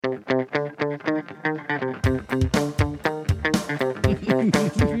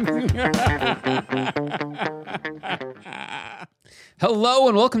Hello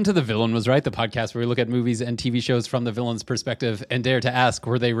and welcome to The Villain Was Right, the podcast where we look at movies and TV shows from the villain's perspective and dare to ask,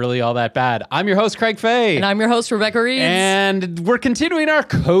 were they really all that bad? I'm your host, Craig Fay. And I'm your host, Rebecca Reeves. And we're continuing our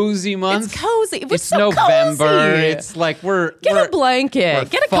cozy month. It's cozy. It's so November. Cozy. It's like we're a blanket.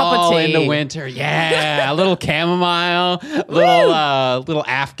 Get a cup of tea. Into winter. Yeah, a little chamomile, little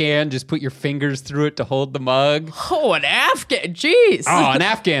Afghan. Just put your fingers through it to hold the mug. Oh, an Afghan. Jeez. Oh, an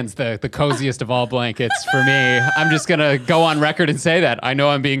Afghan's the coziest of all blankets for me. I'm just going to go on record and say that. I know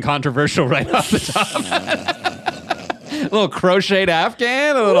I'm being controversial right off the top. A little crocheted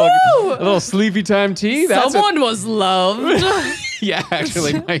Afghan, a little sleepy time tea. Someone was loved. Yeah,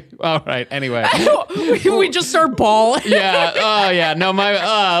 actually. All right. Anyway, we just start bawling. Yeah. Oh, yeah. No,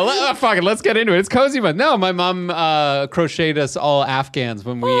 fuck it. Let's get into it. It's cozy month. No, my mom crocheted us all Afghans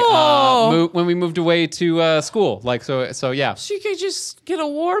when we moved away to school. Like so. Yeah. So you could just get a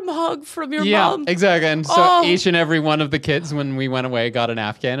warm hug from your Yeah, mom. exactly. And so each and every one of the kids when we went away got an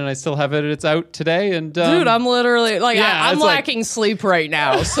Afghan, and I still have it. It's out today. And dude, I'm literally like I'm lacking sleep right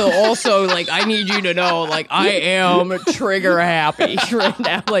now. So also like I need you to know like I am trigger happy right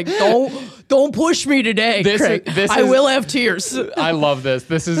now. Like don't push me today, Craig. I will have tears. I love this.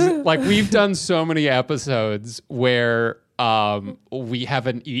 This is like we've done so many episodes where we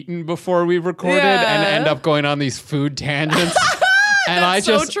haven't eaten before we recorded and end up going on these food tangents. And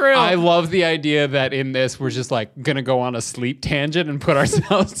I love the idea that in this we're just like gonna go on a sleep tangent and put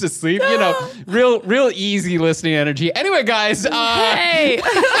ourselves to sleep. You know, real easy listening energy. Anyway, guys, hey.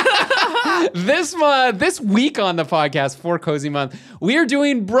 this week on the podcast for Cozy Month, we are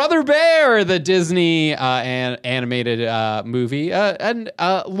doing Brother Bear, the Disney animated movie, and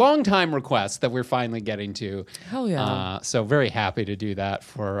a long time request that we're finally getting to. Hell yeah! So very happy to do that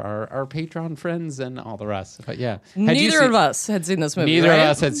for our Patreon friends and all the rest. But yeah, neither of us had seen this movie. Neither of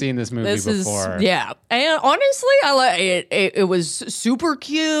us had seen this movie before. And honestly, I like it. It was super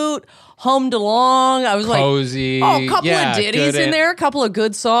cute. Hummed along. I was cozy. Like, a couple of ditties in there, a couple of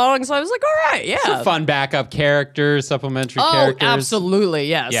good songs. I was like, all right, yeah. Some fun backup characters, supplementary characters. Oh, absolutely,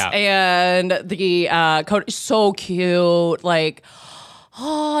 yes. Yeah. And the code is so cute. Like,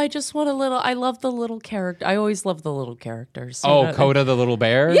 I just want I love the little character. I always love the little characters. Coda the little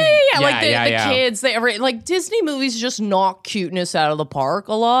bear? Yeah. Like the kids, like Disney movies just knock cuteness out of the park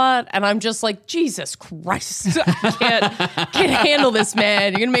a lot. And I'm just like, Jesus Christ. I can't handle this,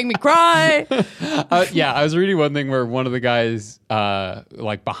 man. You're going to make me cry. I was reading one thing where one of the guys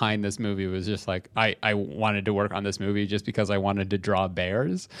like behind this movie was just like, I wanted to work on this movie just because I wanted to draw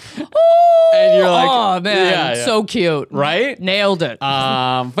bears. And you're like, oh man, so cute. Right? Nailed it.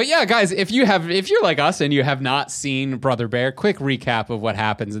 But yeah, guys, if you're like us and you have not seen Brother Bear, quick recap of what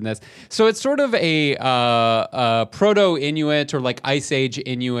happens in this. So it's sort of a proto-Inuit or like Ice Age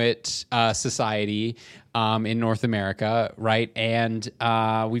Inuit society in North America, right? And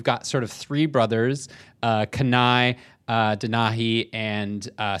we've got sort of three brothers, Kenai, Denahi, and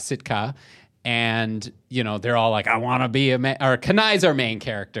Sitka. And, you know, they're all like, I want to be a man. Or Kenai's our main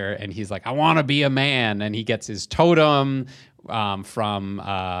character. And he's like, I want to be a man. And he gets his totem from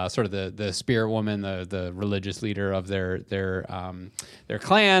sort of the spirit woman, the religious leader of their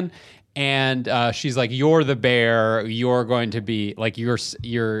clan. And she's like, you're the bear. You're going to be like your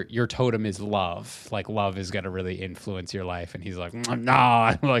totem is love. Like love is going to really influence your life. And he's like, no.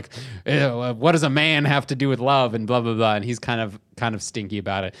 I'm like, what does a man have to do with love? And blah blah blah. And he's kind of stinky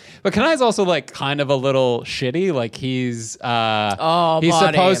about it. But Kenai's also like kind of a little shitty. Like he's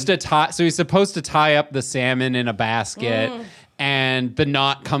supposed to tie. So he's supposed to tie up the salmon in a basket. And the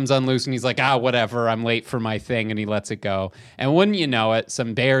knot comes unloose and he's like, whatever, I'm late for my thing. And he lets it go. And wouldn't you know it,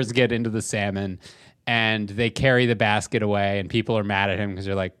 some bears get into the salmon and they carry the basket away and people are mad at him because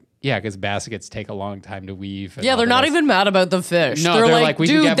they're like, yeah, because baskets take a long time to weave. Yeah, they're not even mad about the fish. No, they're like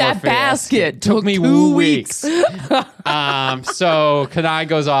dude, that basket took me 2 weeks. So Kenai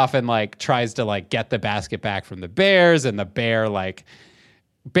goes off and like tries to like get the basket back from the bears, and the bear like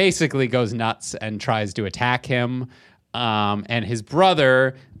basically goes nuts and tries to attack him. And his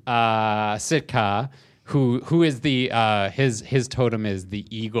brother, Sitka, who is the his totem is the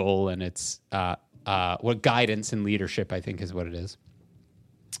eagle, and it's what guidance and leadership, I think, is what it is.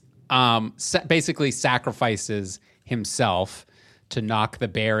 Basically sacrifices himself to knock the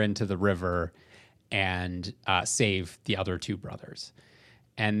bear into the river and save the other two brothers,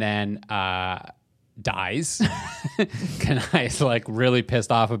 and then dies. Kenai is like really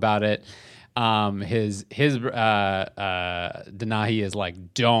pissed off about it. His Denahi is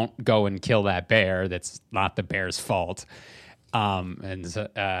like, don't go and kill that bear. That's not the bear's fault. And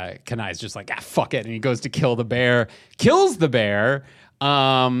Kenai's just like, fuck it. And he goes to kill the bear, kills the bear.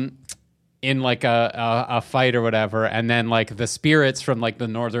 in like a fight or whatever, and then like the spirits from like the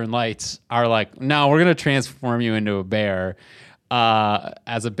Northern Lights are like, no, we're gonna transform you into a bear,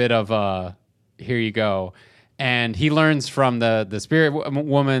 as a bit of a here you go. And he learns from the spirit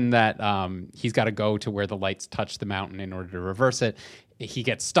woman that he's got to go to where the lights touch the mountain in order to reverse it. He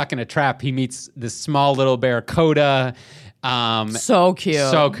gets stuck in a trap. He meets this small little bear, Coda. So cute.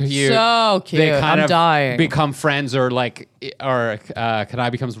 So cute. So cute. They kind I'm of dying. become friends, or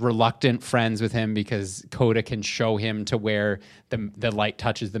Kanai becomes reluctant friends with him because Coda can show him to where the light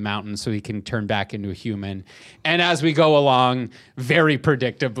touches the mountain so he can turn back into a human. And as we go along, very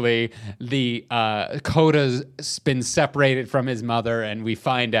predictably, the Coda's been separated from his mother, and we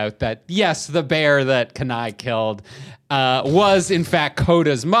find out that, yes, the bear that Kanai killed was in fact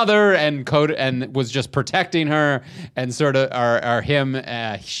Coda's mother, and was just protecting her, and sort of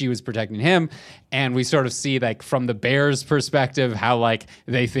she was protecting him. And we sort of see, like, from the bear's perspective, how like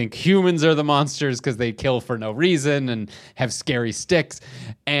they think humans are the monsters because they kill for no reason and have scary sticks.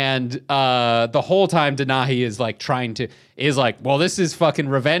 And the whole time Denahi is like, well, this is fucking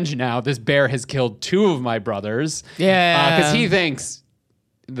revenge now. This bear has killed 2 of my brothers. Yeah, because he thinks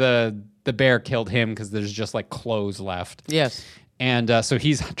the bear killed him because there's just like clothes left. Yes. And so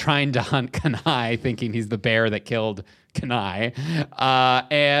he's trying to hunt Kanai, thinking he's the bear that killed Kanai.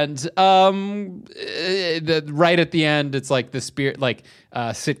 Right at the end, it's like the spirit, like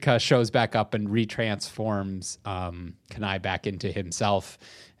Sitka shows back up and retransforms Kanai back into himself.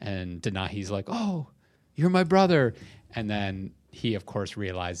 And Denahi's like, oh, you're my brother. And then he, of course,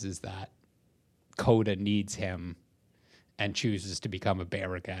 realizes that Coda needs him and chooses to become a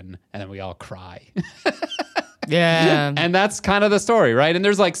bear again. And then we all cry. Yeah. And that's kind of the story, right? And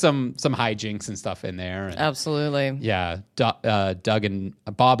there's like some hijinks and stuff in there. And, absolutely. yeah. Bob and Doug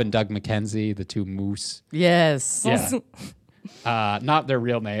McKenzie, the 2 moose. Yes. Yeah. Not their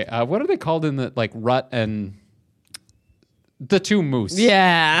real name. What are they called in the, like, Rut and the 2 moose?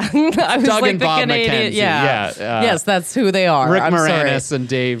 Yeah. I was Doug like and the Bob Canadian. McKenzie. Yeah. Yeah. Yes, that's who they are. Rick I'm Moranis sorry. and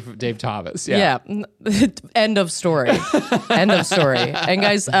Dave Thomas. Yeah. End of story. End of story. And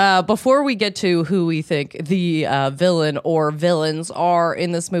guys, before we get to who we think the villain or villains are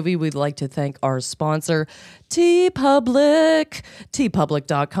in this movie, we'd like to thank our sponsor, TeePublic.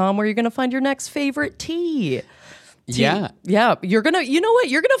 TeePublic.com, where you're going to find your next favorite tea. Yeah. You're gonna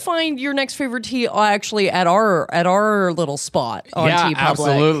find your next favorite tea actually at our little spot on TeePublic.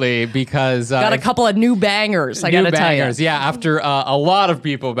 Absolutely, because got a couple of new bangers. I gotta tell you. Yeah, after a lot of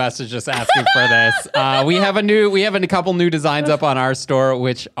people messaged us asking for this, we have a couple new designs up on our store,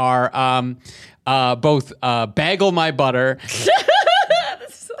 which are both Bagel My Butter.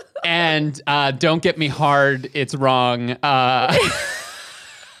 And Don't Get Me Hard, It's Wrong.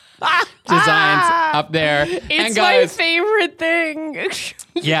 Designs up there. It's my favorite thing.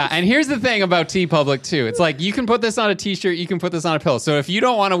 Yeah, and here's the thing about TeePublic too. It's like you can put this on a t-shirt, you can put this on a pillow. So if you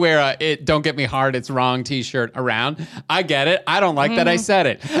don't want to wear Don't Get Me Hard, It's Wrong t-shirt around, I get it. I don't like that I said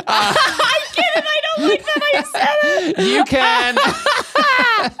it. I get it. I don't like that I said it.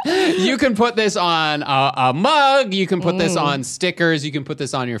 You can put this on a mug. You can put this on stickers. You can put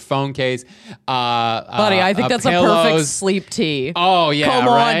this on your phone case. Buddy, I think that's pillows. A perfect sleep tea. Oh, yeah, Come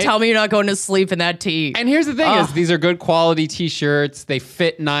right? on, tell me you're not going to sleep in that tea. And here's the thing is these are good quality t-shirts. They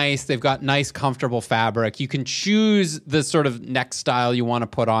fit nice. They've got nice, comfortable fabric. You can choose the sort of neck style you want to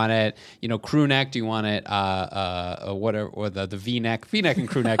put on it. You know, crew neck. Do you want it, or the V-neck? V-neck and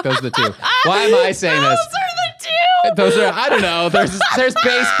crew neck. Those are the 2. Why am I saying this? Those are the 2. Those are, I don't know. There's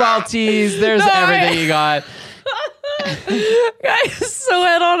baseball tees. There's everything you got. Guys, so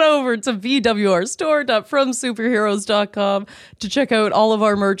head on over to vwrstore.fromsuperheroes.com to check out all of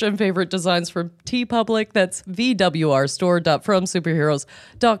our merch and favorite designs from TeePublic. That's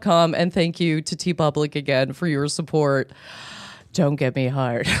vwrstore.fromsuperheroes.com. And thank you to TeePublic again for your support. Don't get me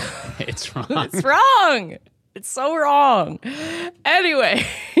hard. It's wrong. It's wrong. It's so wrong. Anyway,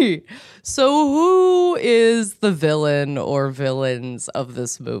 so who is the villain or villains of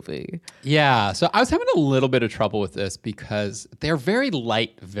this movie? Yeah, so I was having a little bit of trouble with this because they're very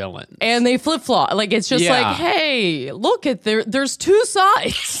light villains. And they flip-flop. Like, it's just like, hey, look at there's 2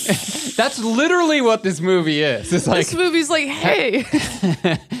 sides. That's literally what this movie is. It's like, this movie's like, hey.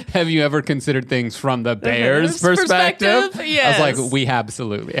 Have you ever considered things from the bear's perspective? Yes. I was like, we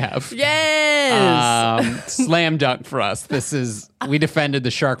absolutely have. Yes. Slam dunk for us. We defended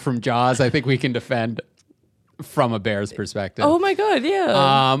the shark from Jaws. I think we can defend from a bear's perspective. Oh my God,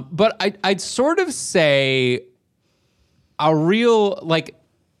 yeah. But I'd sort of say a real, like,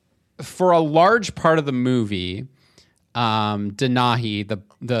 for a large part of the movie, Denahi,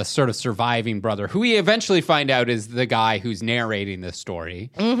 the sort of surviving brother, who we eventually find out is the guy who's narrating this story.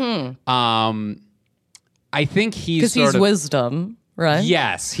 I think he's wisdom, right?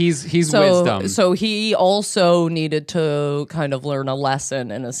 Yes, he's wisdom. So he also needed to kind of learn a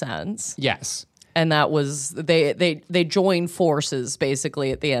lesson in a sense. Yes. And that was they joined forces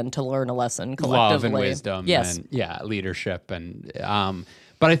basically at the end to learn a lesson collectively. Love and wisdom, yes, and leadership, and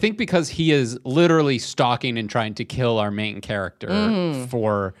but I think because he is literally stalking and trying to kill our main character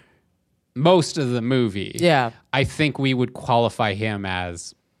for most of the movie, I think we would qualify him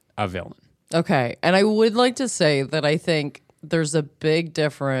as a villain. Okay, and I would like to say that I think there's a big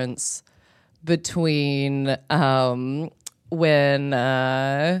difference between when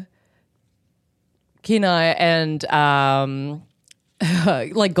Kenai and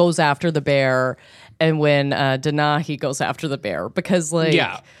like goes after the bear, and when Denahi goes after the bear, because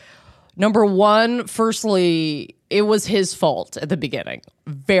number one, firstly, it was his fault at the beginning,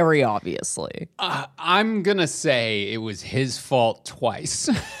 very obviously. I'm gonna say it was his fault twice.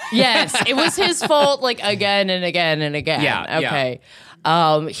 Yes, it was his fault, like again and again and again. Yeah. Okay.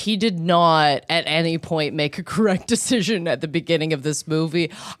 He did not at any point make a correct decision at the beginning of this movie.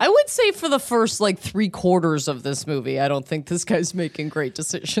 I would say for the first like 3/4 of this movie, I don't think this guy's making great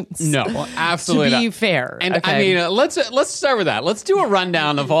decisions. No, absolutely. To be fair, and okay. I mean, let's start with that. Let's do a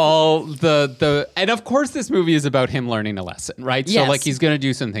rundown of all the and of course this movie is about him learning a lesson, right? Yes. So like he's gonna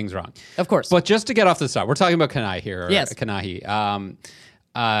do some things wrong, of course. But just to get off the start, we're talking about Kenai here. Yes, Kanahi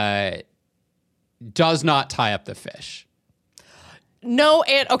does not tie up the fish. No,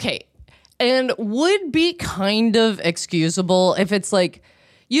 and would be kind of excusable if it's like,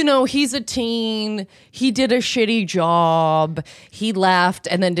 you know, he's a teen, he did a shitty job, he left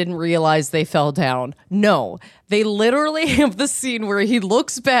and then didn't realize they fell down. No, they literally have the scene where he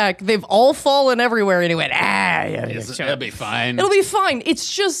looks back, they've all fallen everywhere, and he went, it'll be fine. It'll be fine.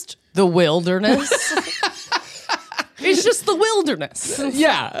 It's just the wilderness. It's just the wilderness.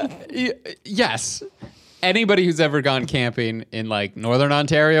 Yeah. Yes. Anybody who's ever gone camping in like Northern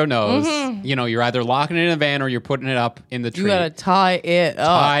Ontario knows, you know, you're either locking it in a van or you're putting it up in the tree. You gotta tie it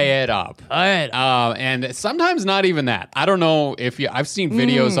up. And sometimes not even that. I don't know if I've seen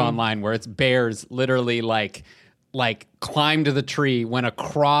videos online where it's bears literally like climb to the tree, went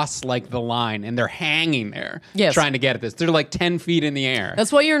across like the line, and they're hanging there trying to get at this. They're like 10 feet in the air.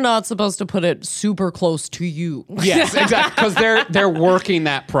 That's why you're not supposed to put it super close to you. Yes, exactly. Because they're working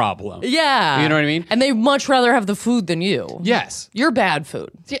that problem. Yeah. You know what I mean? And they much rather have the food than you. Yes. You're bad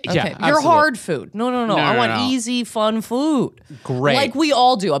food. Yeah, okay. You're hard food. No. I want easy, fun food. Great. Like we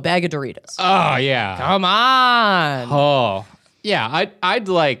all do, a bag of Doritos. Oh, yeah. Come on. Oh, yeah, I'd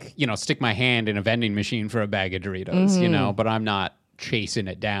like, you know, stick my hand in a vending machine for a bag of Doritos, you know, but I'm not chasing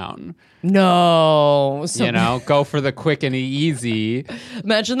it down. No. You know, go for the quick and easy.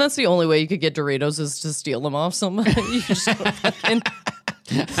 Imagine that's the only way you could get Doritos is to steal them off somebody. You just go fucking...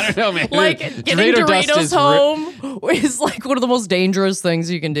 I don't know, man. Like getting Doritos home is like one of the most dangerous things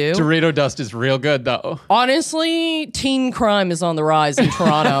you can do. Dorito dust is real good, though. Honestly, teen crime is on the rise in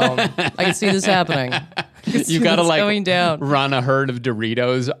Toronto. I can see this happening. You gotta like going down. Run a herd of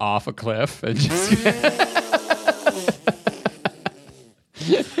Doritos off a cliff and just.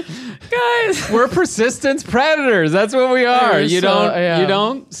 Guys, we're persistence predators. That's what we are. You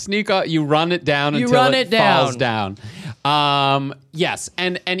don't sneak up. You run it down until it falls down. Yes,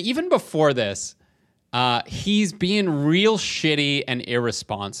 and even before this, he's being real shitty and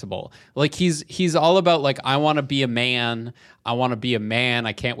irresponsible. Like he's all about like, I want to be a man. I want to be a man.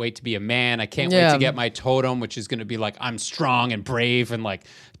 I can't wait to be a man. I can't wait to get my totem, which is going to be like, I'm strong and brave and like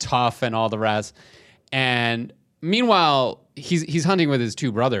tough and all the rest. And meanwhile, he's hunting with his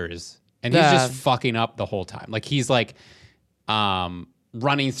two brothers, and he's just fucking up the whole time. Like he's like,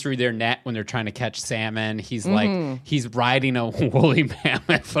 running through their net when they're trying to catch salmon. He's like, he's riding a woolly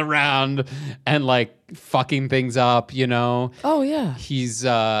mammoth around and like fucking things up, you know? Oh, yeah. He's,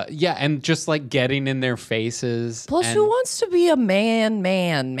 and just like getting in their faces. Plus, who wants to be a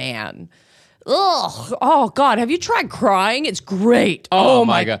man? Ugh. Oh, God. Have you tried crying? It's great. Oh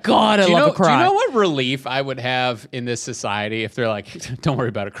my God. I love to cry. Do you know what relief I would have in this society if they're like, don't worry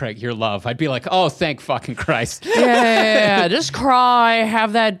about it, Craig, you're love. I'd be like, oh, thank fucking Christ. Yeah. Just cry.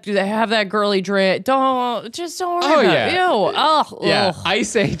 Have that girly drink. Don't worry about it. Ew. Oh, yeah. Ugh.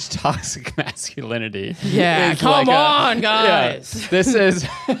 Ice Age toxic masculinity. Yeah. Come on, guys. Yeah, this is...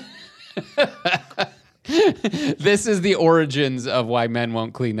 This is the origins of why men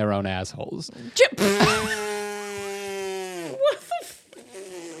won't clean their own assholes.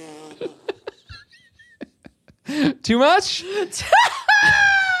 Too much?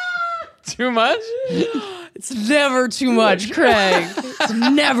 Too much? It's never too much, Craig. It's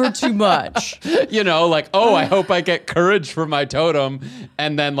never too much. You know, like, oh, I hope I get courage from my totem.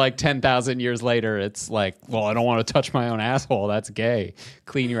 And then like 10,000 years later, it's like, well, I don't want to touch my own asshole. That's gay.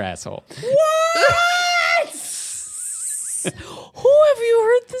 Clean your asshole. What? Who have you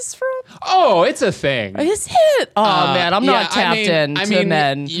heard this from? Oh, it's a thing. Is it? Oh, man, I'm not tapped into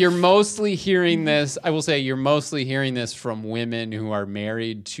men. You're mostly hearing this, I will say you're mostly hearing this from women who are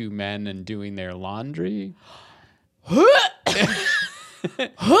married to men and doing their laundry.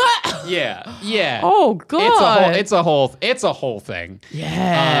 Yeah. Oh, God. It's a whole thing.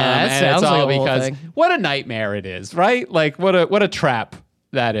 Yeah, that sounds like a whole thing. What a nightmare it is, right? Like, what a trap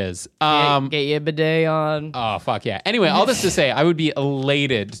that is. Get your bidet on. Oh, fuck yeah. Anyway, all this to say, I would be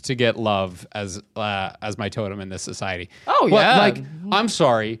elated to get love as my totem in this society. Oh, yeah. Like, I'm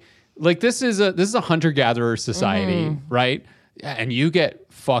sorry. Like, this is a hunter-gatherer society, right? And you get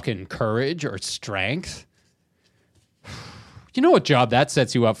fucking courage or strength. You know what job that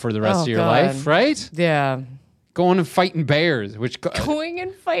sets you up for the rest of your life, right? Yeah. Going and fighting bears, Going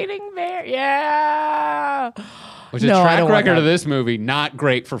and fighting bears, yeah. Which is a track record of this movie, not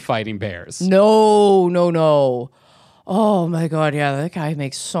great for fighting bears. No. Oh my God, yeah, that guy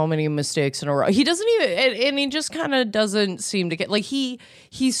makes so many mistakes in a row. He doesn't even, and he just kind of doesn't seem to get, like, he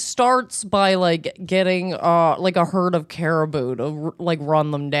starts by like getting like a herd of caribou to like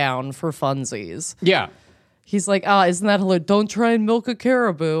run them down for funsies. Yeah. He's like, isn't that hilarious? Don't try and milk a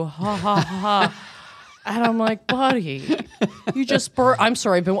caribou. Ha ha ha. And I'm like, buddy, you just I'm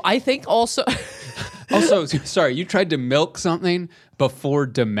sorry, but I think also... Also, sorry, you tried to milk something before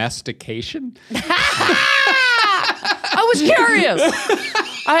domestication? I was curious.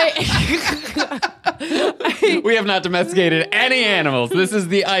 We have not domesticated any animals. This is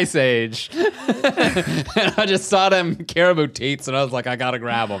the Ice Age. And I just saw them caribou teats, and I was like, I gotta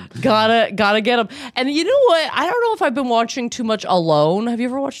grab them. Gotta get them. And you know what? I don't know if I've been watching too much Alone. Have you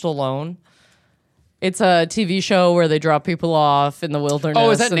ever watched Alone? It's a TV show where they drop people off in the wilderness.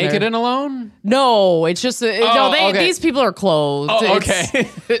 Oh, is that Naked and Alone? No, it's just these people are clothed. Oh, okay.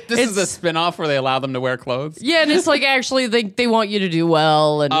 This is a spin-off where they allow them to wear clothes? Yeah, and it's like actually they want you to do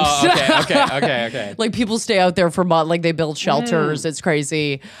well. And okay. Like people stay out there for months, like they build shelters. It's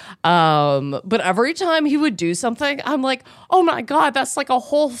crazy. But every time he would do something, I'm like, oh my God, that's like a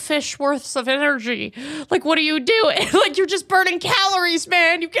whole fish worth of energy. Like, what are you doing? Like, you're just burning calories,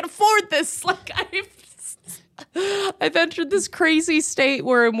 man. You can afford this. Like, I've entered this crazy state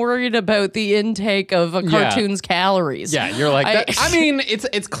where I'm worried about the intake of a cartoon's calories. Yeah, you're like, I mean,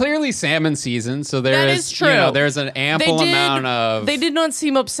 it's clearly salmon season, so is true. You know, there's an ample amount of... They did not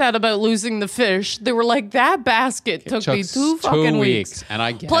seem upset about losing the fish. They were like, that basket took me 2 fucking weeks. And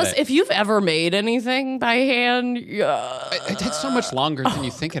I get Plus, it. if you've ever made anything by hand... it takes so much longer than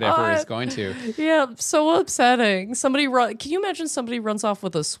you think it ever is going to. Yeah, so upsetting. Can you imagine somebody runs off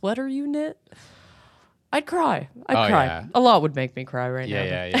with a sweater you knit? I'd cry. I'd cry. Yeah. A lot would make me cry right now.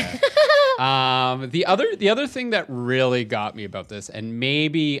 Yeah. The other thing that really got me about this, and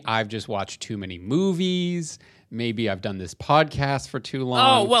maybe I've just watched too many movies, maybe I've done this podcast for too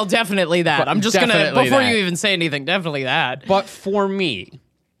long. Oh, well, definitely that. I'm just gonna, before you even say anything, definitely that. But for me,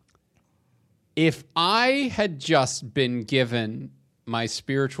 if I had just been given my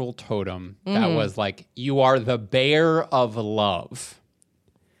spiritual totem that was like, you are the bear of love,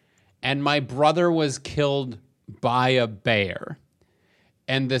 and my brother was killed by a bear,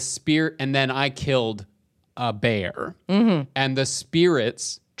 and then I killed a bear, and the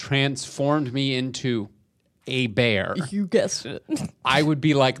spirits transformed me into a bear. You guessed it. I would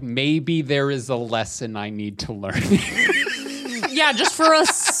be like, maybe there is a lesson I need to learn. Yeah, just for a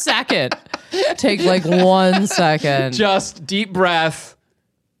second. Take like 1 second. Just deep breath.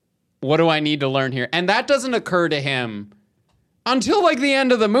 What do I need to learn here? And that doesn't occur to him until like the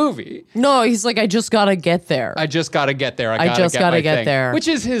end of the movie. No, he's like, I just gotta get there. I just gotta get there. I just gotta get there. Which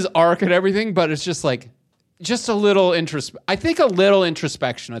is his arc and everything, but it's just like, just a little I think a little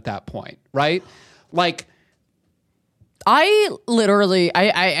introspection at that point, right? Like, I literally,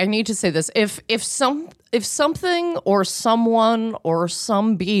 I need to say this. If something or someone or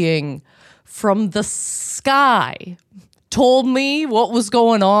some being from the sky told me what was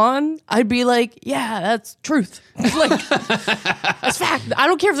going on, I'd be like, yeah, that's truth. Like, that's fact. I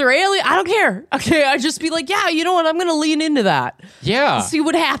don't care if they're alien. I don't care. Okay, I'd just be like, yeah, you know what? I'm gonna lean into that. Yeah. See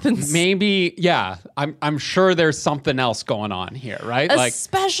what happens. Maybe, yeah. I'm sure there's something else going on here, right?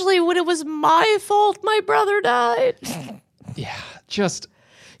 Especially when it was my fault my brother died. Yeah, just...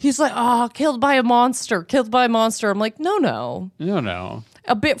 He's like, oh, killed by a monster. I'm like, no.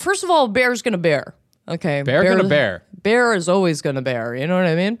 First of all, a bear's gonna bear. Okay. Bear gonna bear. Bear is always gonna bear. You know what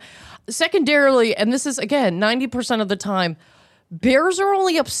I mean? secondarily, and this is again 90% of the time, bears are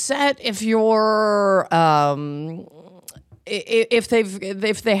only upset if you're if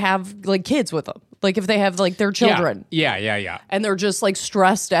they have like kids with them, like if they have like their children. Yeah. And they're just like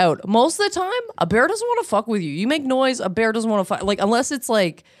stressed out. Most of the time, a bear doesn't want to fuck with you. You make noise, a bear doesn't want to fuck. Like unless it's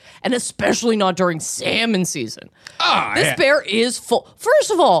like, and especially not during salmon season. This bear is full.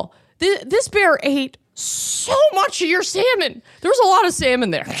 First of all, this bear ate so much of your salmon. There was a lot of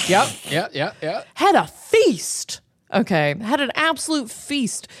salmon there. Yep. Had a feast. Okay, had an absolute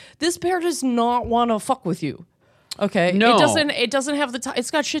feast. This bear does not want to fuck with you. Okay, no, it doesn't have the time.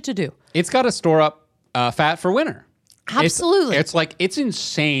 It's got shit to do. It's got to store up fat for winter. Absolutely, it's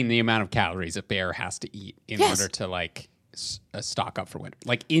insane the amount of calories a bear has to eat in order to like stock up for winter.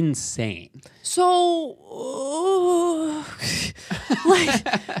 Like insane. So,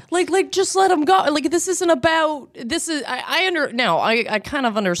 like, just let them go. Like, this isn't about. This is. I kind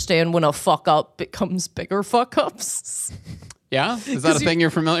of understand when a fuck up becomes bigger fuck ups. Yeah, is that a thing you're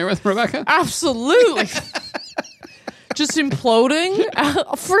familiar with, Rebecca? Absolutely. Just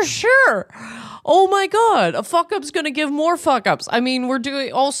imploding for sure. Oh my god, a fuck up's gonna give more fuck ups. I mean, we're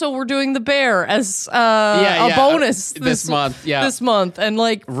doing the bear as a bonus this month. Yeah, this month, and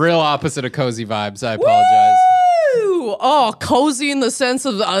like real opposite of cozy vibes. I apologize. Woo! Oh, cozy in the sense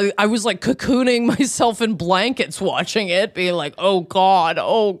of I was like cocooning myself in blankets watching it, being like, oh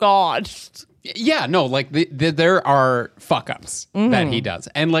god. Yeah, no, like there are fuck ups that he does.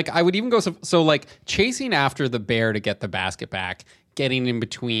 And like I would even go so like chasing after the bear to get the basket back, getting in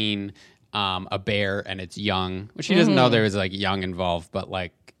between a bear and its young, which he doesn't know there is like young involved, but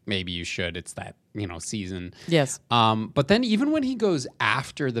like maybe you should. It's that, season. Yes. But then even when he goes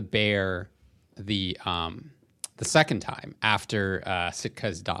after the bear the second time after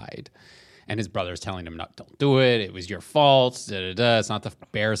Sitka's died, and his brother's telling him, don't do it. It was your fault. It's not the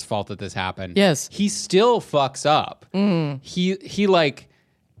bear's fault that this happened. Yes. He still fucks up. He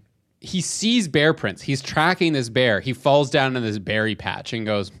sees bear prints. He's tracking this bear. He falls down in this berry patch and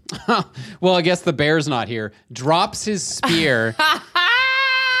goes, well, I guess the bear's not here. Drops his spear.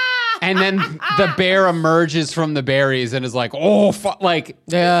 And then the bear emerges from the berries and is like, oh, like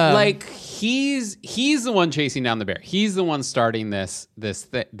he's the one chasing down the bear. He's the one starting this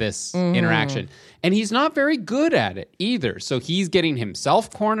interaction, and he's not very good at it either. So he's getting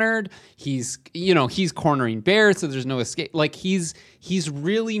himself cornered. He's cornering bears, so there's no escape. Like he's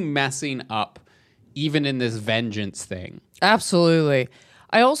really messing up, even in this vengeance thing. Absolutely.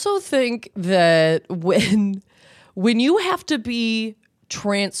 I also think that when you have to be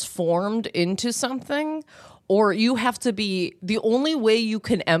transformed into something, or you have to be, the only way you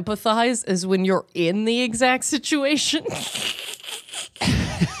can empathize is when you're in the exact situation.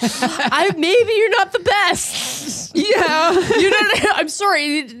 Maybe you're not the best. Yeah. I'm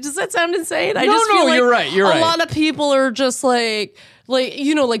sorry. Does that sound insane? I just feel like you're right. A lot of people are just like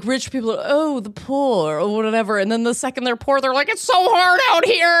rich people are, oh, the poor or whatever. And then the second they're poor, they're like, it's so hard out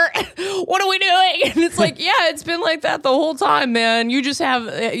here. What are we doing? And it's like, yeah, it's been like that the whole time, man. You just had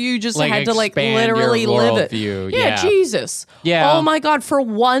to like literally live it. Yeah, Jesus. Yeah. Oh my God. For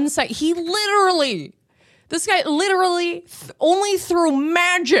 1 second, this guy literally, only through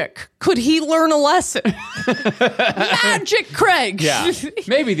magic could he learn a lesson. Magic, Craig. Yeah.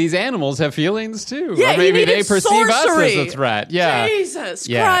 Maybe these animals have feelings too. Yeah, or maybe they perceive sorcery. us as a threat. Yeah. Jesus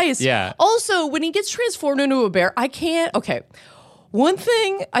Christ. Yeah. Also, when he gets transformed into a bear, one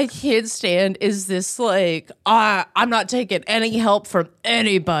thing I can't stand is this, like, I'm not taking any help from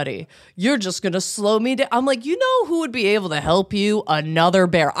anybody. You're just going to slow me down. I'm like, you know who would be able to help you? Another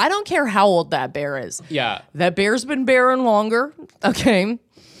bear. I don't care how old that bear is. Yeah. That bear's been bearing longer. Okay.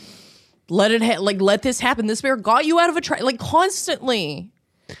 Let this happen. This bear got you out of a trap, like, constantly.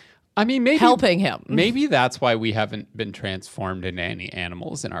 I mean, maybe helping him. Maybe that's why we haven't been transformed into any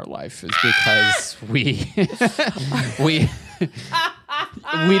animals in our life, is because we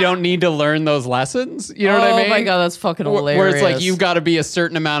don't need to learn those lessons. You know what I mean? Oh my God, that's fucking hilarious. Where it's like, you've got to be a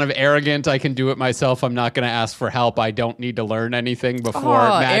certain amount of arrogant. I can do it myself. I'm not going to ask for help. I don't need to learn anything before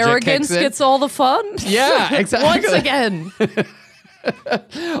magic arrogance kicks in. Gets all the fun. Yeah, exactly. Once again.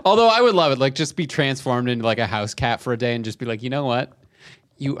 Although I would love it, like just be transformed into like a house cat for a day and just be like, you know what?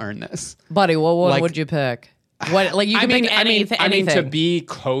 You earn this. Buddy, what one would you pick? What, like, you can pick anything. I mean, to be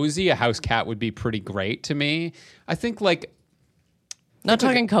cozy, a house cat would be pretty great to me. I think, like... Not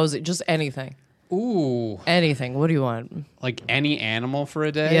talking cozy, just anything. Ooh. Anything. What do you want? Like any animal for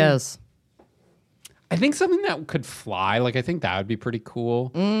a day? Yes. I think something that could fly, like, I think that would be pretty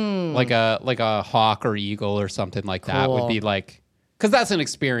cool. Like a hawk or eagle or something like that would be like... Because that's an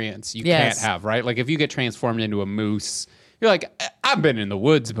experience you can't have, right? Like, if you get transformed into a moose... You're like, I've been in the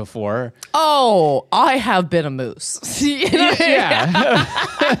woods before. Oh, I have been a moose. Yeah.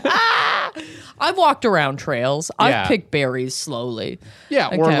 I've walked around trails. I've picked berries slowly.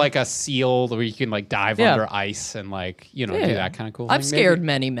 Yeah, or like a seal where you can like dive under ice and like, do that kind of cool thing. I've scared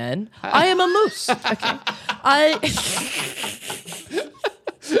many men. I am a moose. Okay.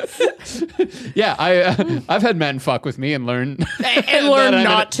 I've had men fuck with me and learn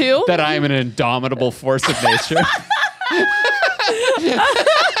not to. That I am an indomitable force of nature.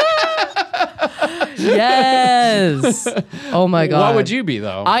 Yes. Oh my God. What would you be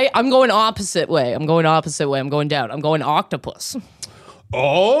though? I'm going opposite way. I'm going down. I'm going octopus.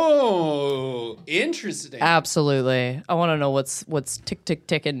 Oh, interesting. Absolutely. I want to know what's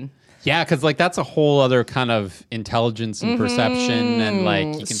ticking. Yeah, because like that's a whole other kind of intelligence and perception, and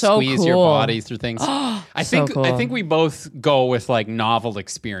like you can squeeze your body through things. I think we both go with like novel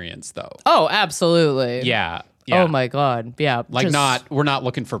experience though. Oh, absolutely. Yeah. Oh my God. Yeah. Like we're not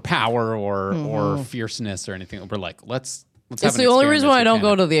looking for power or fierceness or anything. We're like, let's have It's the only reason why I don't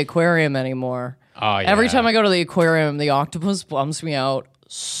go to the aquarium anymore. Oh yeah. Every time I go to the aquarium, the octopus bums me out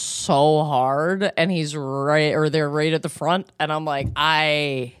so hard, and they're right at the front, and I'm like,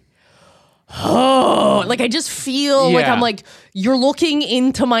 I just feel like I'm like, you're looking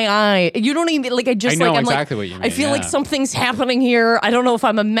into my eye. You don't even like. I know exactly what you mean. I feel like something's happening here. I don't know if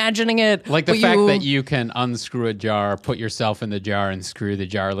I'm imagining it. Like the fact that you can unscrew a jar, put yourself in the jar, and screw the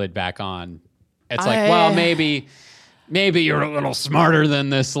jar lid back on. It's like, well, maybe you're a little smarter than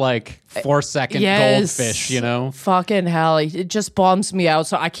this like 4-second goldfish, Fucking hell. It just bombs me out,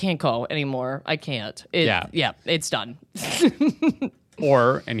 so I can't go anymmer. I can't. Yeah, it's done.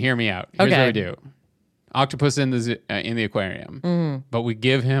 And hear me out. Here's what we do. Octopus in the aquarium, but we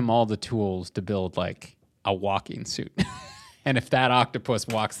give him all the tools to build like a walking suit. And if that octopus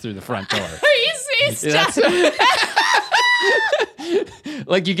walks through the front door,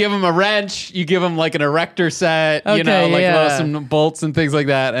 like you give him a wrench, you give him like an erector set, some bolts and things like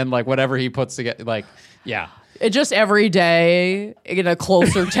that, and like whatever he puts together, like It just every day in a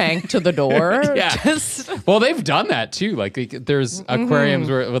closer tank to the door. Well, they've done that too. Like there's aquariums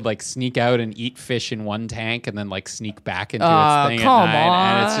where it would like sneak out and eat fish in one tank and then like sneak back into its thing at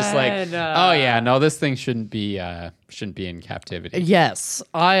night. And it's just like, oh yeah, no, this thing shouldn't be in captivity. Yes.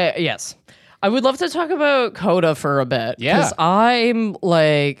 I would love to talk about Coda for a bit. Yeah. Because I'm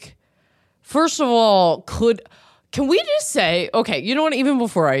like, first of all, can we just say, okay, you know what, even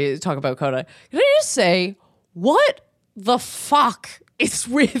before I talk about Coda, can I just say, what the fuck is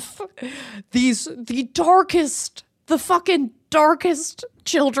with the fucking darkest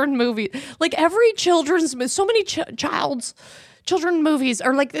children movie? Like every so many children movies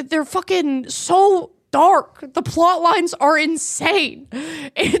are like, they're fucking so dark. The plot lines are insane.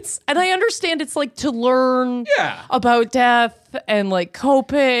 And I understand it's like to learn about death and like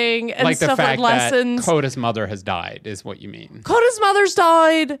coping and like stuff, the fact like lessons. That Coda's mother has died is what you mean. Coda's mother's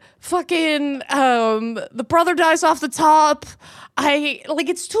died. Fucking the brother dies off the top.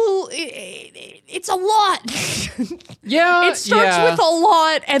 It's a lot. Yeah. It starts with a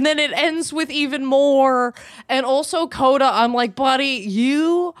lot and then it ends with even more. And also Coda, I'm like,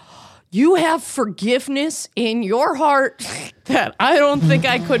 buddy, you have forgiveness in your heart that I don't think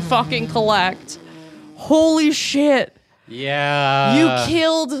I could fucking collect. Holy shit. Yeah. You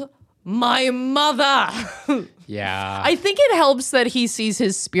killed my mother. Yeah. I think it helps that he sees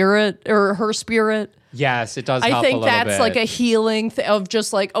his spirit or her spirit. Yes, it does help I think a little that's bit. like a healing of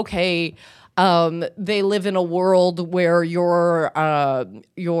just like, okay, they live in a world where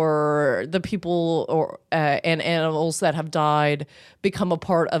the people and animals that have died become a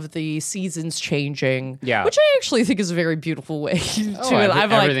part of the seasons changing. Yeah, which I actually think is a very beautiful way to it.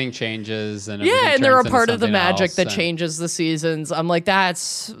 Everything changes, and and they're a part of the magic that changes the seasons. I'm like,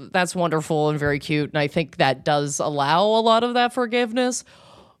 that's wonderful and very cute, and I think that does allow a lot of that forgiveness,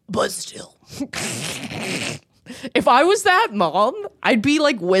 but still. If I was that mom, I'd be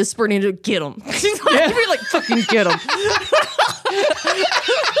like whispering into get him. I'd be like, fucking get him.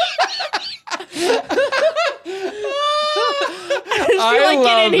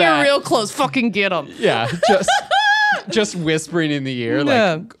 Get in here real close. Fucking get him. Yeah, just whispering in the ear,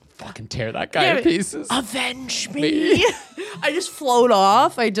 like fucking tear that guy to pieces. Avenge me. I just float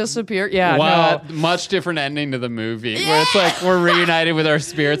off. I disappear. Yeah. What? No. Much different ending to the movie where it's like we're reunited with our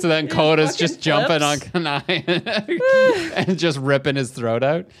spirits, and then Coda's just jumping on Kanai and just ripping his throat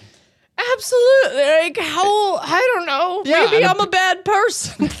out. Absolutely. Like how? I don't know. Yeah, maybe I'm a bad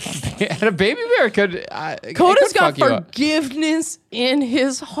person. And a baby bear could. Coda's got forgiveness in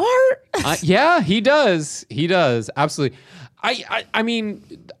his heart. Yeah, he does. He does. Absolutely. I mean,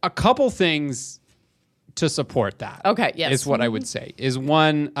 a couple things to support that. Okay, yes. Is what I would say. Is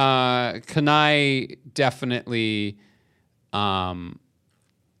one, Kanai definitely,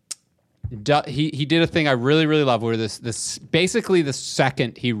 he did a thing I really, really love where this basically the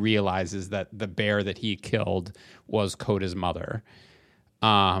second he realizes that the bear that he killed was Koda's mother,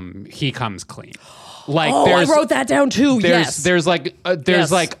 he comes clean. Like, I wrote that down too. There's like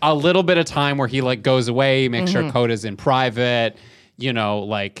a little bit of time where he like goes away, makes sure Koda's in private, you know,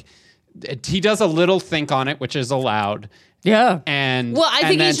 like he does a little think on it, which is allowed. Yeah. I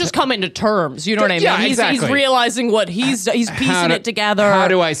think he's just coming to terms. You know what I mean? Yeah, he's realizing what he's piecing it together. How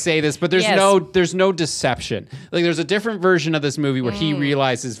do I say this? But there's no deception. Like, there's a different version of this movie where he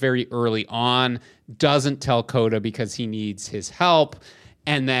realizes very early on, doesn't tell Koda because he needs his help,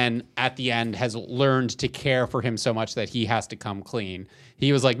 and then at the end has learned to care for him so much that he has to come clean.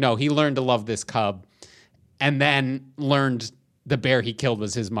 He was like, no, he learned to love this cub, and then learned the bear he killed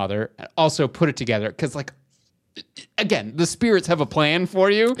was his mother. Also put it together because, like, again, the spirits have a plan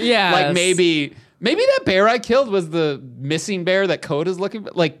for you. Yeah, like maybe that bear I killed was the missing bear that Koda's looking for.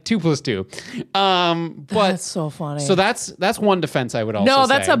 Like 2 + 2. But that's so funny. So that's one defense I would also say. No,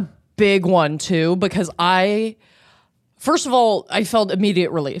 that's a big one too, because first of all, I felt immediate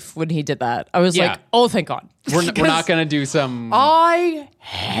relief when he did that. I was like, oh, thank God. We're not going to do some...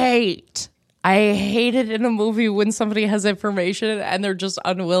 I hate it in a movie when somebody has information and they're just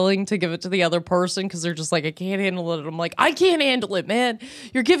unwilling to give it to the other person because they're just like, I can't handle it. I'm like, I can't handle it, man.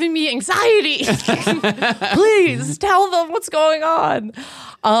 You're giving me anxiety. Please tell them what's going on.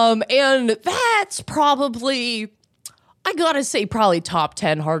 And that's probably... I gotta say, probably top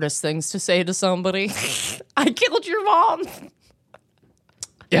 10 hardest things to say to somebody. I killed your mom.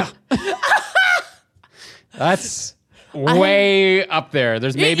 Yeah. That's way up there.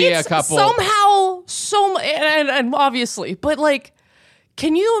 There's maybe a couple. Somehow, and obviously, but like,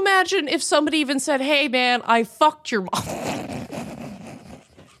 can you imagine if somebody even said, hey man, I fucked your mom?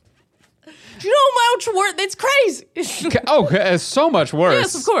 Do you know how much worse? It's crazy. So much worse.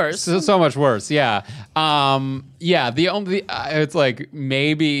 Yes, of course. So much worse. Yeah. The only it's like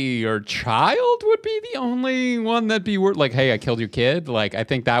maybe your child would be the only one that'd be worse. Like, hey, I killed your kid. Like, I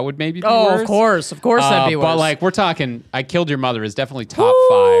think that would maybe be worse. Of course, that'd be worse. But like, we're talking, I killed your mother is definitely top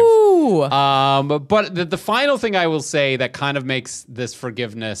 5. But the final thing I will say that kind of makes this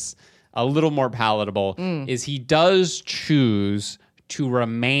forgiveness a little more palatable is he does choose to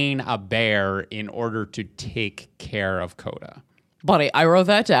remain a bear in order to take care of Koda. Buddy, I wrote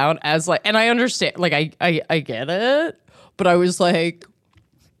that down as like, and I understand, like, I get it, but I was like,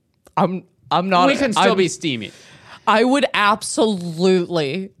 I'm not. We can still be steamy. I would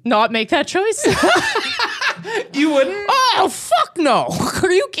absolutely not make that choice. You wouldn't? Oh, fuck no.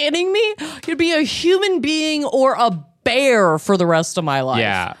 Are you kidding me? You'd be a human being or a bear for the rest of my life.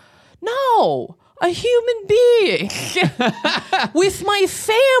 Yeah. No. A human being with my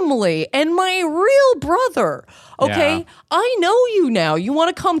family and my real brother. Okay, yeah. I know you now. You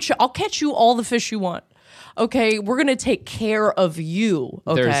want to come? I'll catch you all the fish you want. Okay, we're gonna take care of you.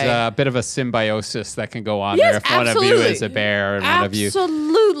 Okay, there's a bit of a symbiosis that can go on there if absolutely. One of you is a bear and one of you.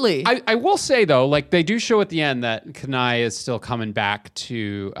 Absolutely. I will say though, like they do show at the end that Kanai is still coming back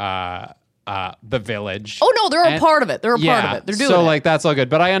to the village. Oh no, they're a part of it. They're a part of it. They're doing it. So like that's all good.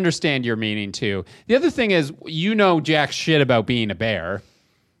 But I understand your meaning too. The other thing is, you know jack shit about being a bear.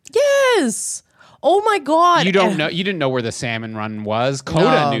 Yes. Oh my God. You don't know. You didn't know where the salmon run was.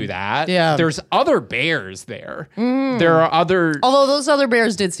 Koda knew that. Yeah. There's other bears there. There are other. Although those other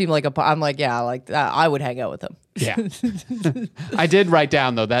bears did seem like I'm like, yeah, like I would hang out with them. Yeah. I did write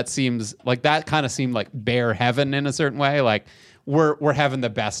down though. That seems like that kind of seemed like bear heaven in a certain way. Like. We're having the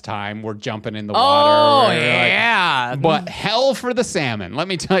best time. We're jumping in the water. Oh, yeah. But hell for the salmon. Let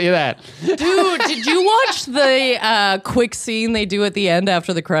me tell you that. Dude, did you watch the quick scene they do at the end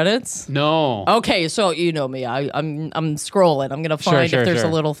after the credits? No. Okay, so you know me. I'm scrolling. I'm going to find if there's a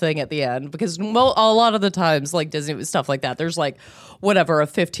little thing at the end. Because a lot of the times, like Disney stuff like that, there's like, whatever, a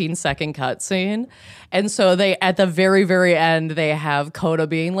 15-second cut scene. And so they, at the very, very end, they have Koda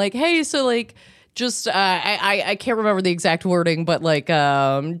being like, hey, so like, just I can't remember the exact wording, but like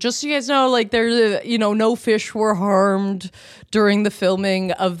just so you guys know, like there's no fish were harmed during the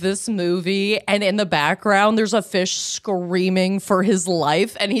filming of this movie, and in the background there's a fish screaming for his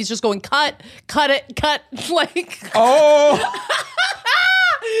life, and he's just going cut like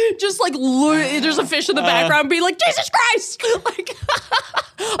just like there's a fish in the background being like, Jesus Christ, like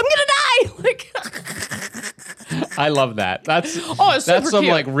I'm gonna die, like. I love that. That's it's that's some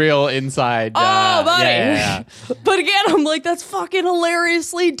cute. like real inside. Buddy. Yeah. But again, I'm like, that's fucking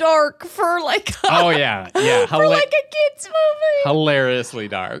hilariously dark for like. Oh yeah. For like a kids movie. Hilariously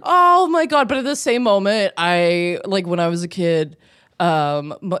dark. Oh my God. But at the same moment, I like when I was a kid,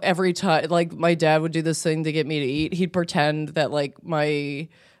 every time like my dad would do this thing to get me to eat, he'd pretend that like my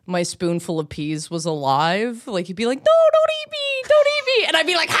spoonful of peas was alive. Like he'd be like, no, don't eat me. And I'd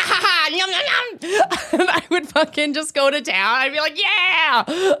be like, ha ha ha, yum yum yum. And I would fucking just go to town. I'd be like, yeah.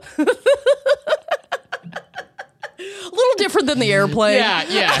 A little different than the airplane.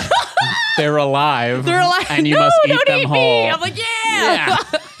 Yeah. They're alive. And you no, must eat don't them eat whole. me. I'm like, yeah.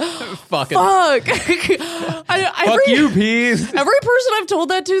 Fucking Fuck. fuck you, peas. Every person I've told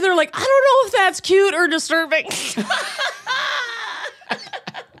that to, they're like, I don't know if that's cute or disturbing.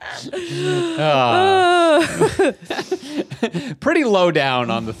 Pretty low down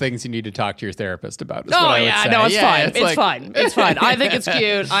on the things you need to talk to your therapist about. Is what I would say. No, it's fine. It's It's fine. It's fine. I think it's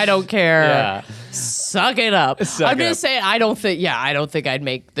cute. I don't care. Yeah. Suck it up. I'm just saying, I don't think I'd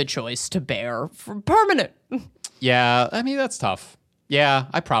make the choice to bear for permanent. Yeah, I mean, that's tough. Yeah,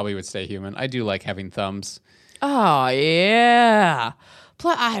 I probably would stay human. I do like having thumbs. Oh, yeah.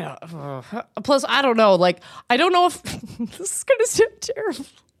 Plus, I don't know. Like, I don't know if this is going to sound terrible.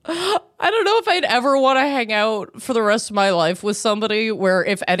 I don't know if I'd ever want to hang out for the rest of my life with somebody where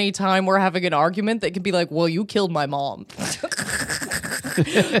if any time we're having an argument, they can be like, well, you killed my mom.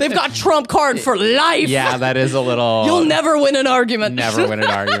 They've got trump card for life. Yeah, that is a little... You'll never win an argument. Never win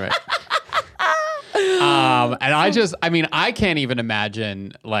an argument. And I can't even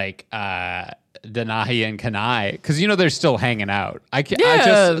imagine like Denahi and Kanai, because they're still hanging out.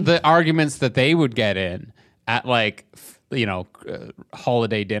 The arguments that they would get in at like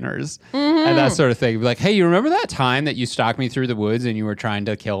holiday dinners and that sort of thing. Be like, hey, you remember that time that you stalked me through the woods and you were trying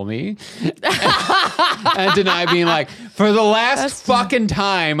to kill me? And Denai being like, for the last fucking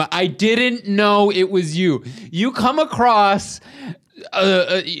time, I didn't know it was you. You come across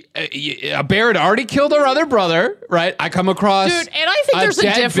a bear had already killed our other brother, right? I come across dude, and I think there's a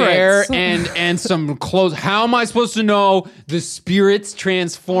dead difference. bear and some clothes. How am I supposed to know the spirits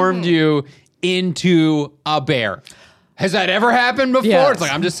transformed you into a bear? Has that ever happened before? Yes. It's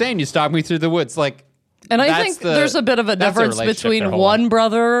like, I'm just saying, you stalked me through the woods. Like, and I think there's a bit of a difference between one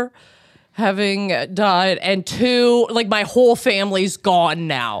brother having died and two, like my whole family's gone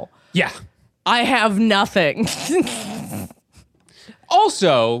now. Yeah. I have nothing.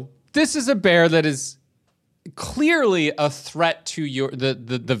 Also, this is a bear that is clearly a threat to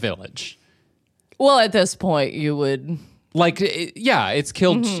the village. Well, at this point, you would... Like, it's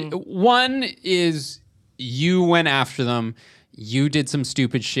killed. One is you went after them. You did some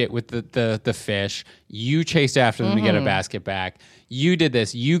stupid shit with the fish. You chased after them to get a basket back. You did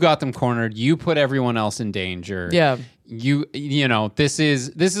this. You got them cornered. You put everyone else in danger. Yeah. This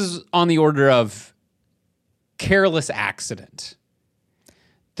is on the order of careless accident.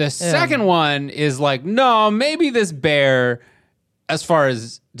 The second one is like, no, maybe this bear, as far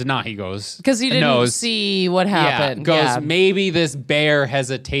as Denahi goes, because he didn't see what happened. Maybe this bear has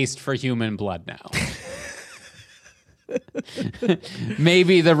a taste for human blood now.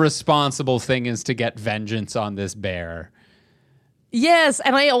 Maybe the responsible thing is to get vengeance on this bear. Yes,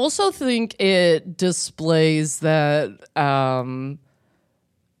 and I also think it displays that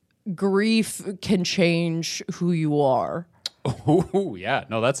grief can change who you are. Oh yeah,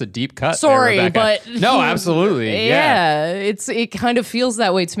 no, that's a deep cut. Sorry, there, but no, absolutely, yeah. It kind of feels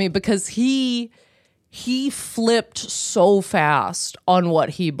that way to me because he flipped so fast on what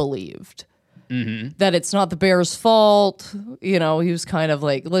he believed that it's not the bear's fault. He was kind of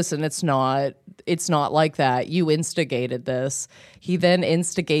like, listen, it's not like that. You instigated this. He then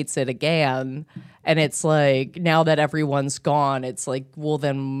instigates it again, and it's like now that everyone's gone, it's like, well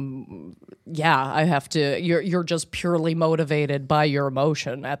then. Yeah, I have to. You're just purely motivated by your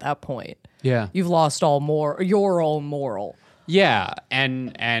emotion at that point. Yeah, you've lost your own moral. Yeah,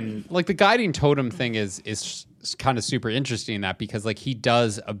 and like the guiding totem thing is kind of super interesting in that because like he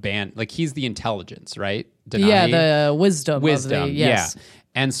does abandon, like he's the intelligence, right? Denahi? Yeah, the wisdom. Yes. Yeah,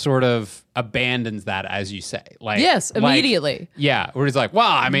 and sort of abandons that, as you say, like yes, immediately. Where he's like, well,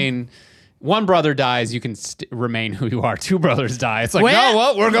 I mean. One brother dies, you can remain who you are. Two brothers die. It's like,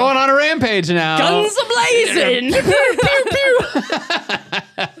 well, we're going on a rampage now. Guns a-blazing. Pew,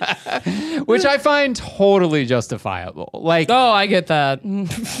 pew. Which I find totally justifiable. Like, oh, I get that.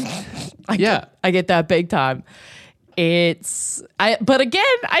 I get that big time. But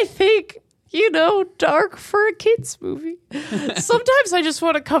again, I think, dark for a kid's movie. Sometimes I just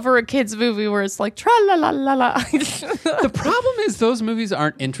want to cover a kid's movie where it's like, tra-la-la-la-la. The problem is those movies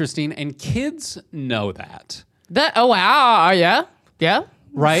aren't interesting, and kids know that. Yeah.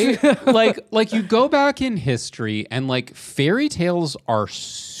 Right? like you go back in history and like fairy tales are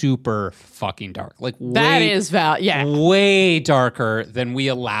super fucking dark. Like way darker than we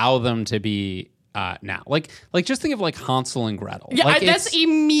allow them to be now. Like just think of like Hansel and Gretel. Yeah, like, that's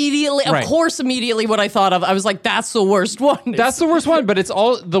immediately, of course, immediately what I thought of. I was like, that's the worst one. That's the worst one, but it's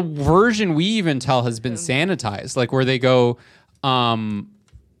all the version we even tell has been sanitized. Like where they go, where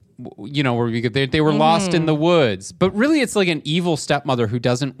they were lost in the woods, but really it's like an evil stepmother who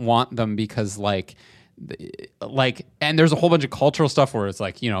doesn't want them because and there's a whole bunch of cultural stuff where it's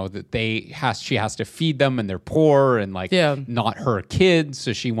like, that she has to feed them and they're poor and not her kids,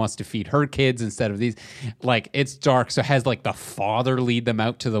 so she wants to feed her kids instead of these. Like it's dark, so it has like the father lead them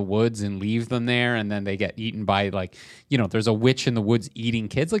out to the woods and leave them there, and then they get eaten by there's a witch in the woods eating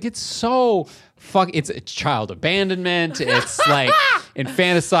kids. Like it's so it's child abandonment. It's like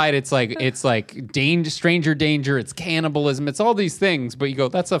infanticide. It's like stranger danger. It's cannibalism. It's all these things. But you go,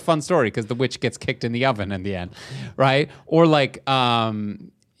 that's a fun story because the witch gets kicked in the oven in the end, right? Or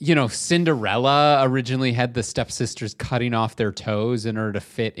Cinderella originally had the stepsisters cutting off their toes in order to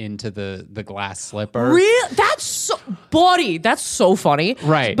fit into the glass slipper. Really? That's so funny,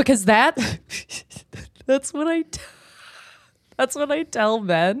 right? Because that's what I. That's what I tell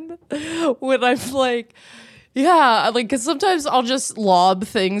men when I'm like, because sometimes I'll just lob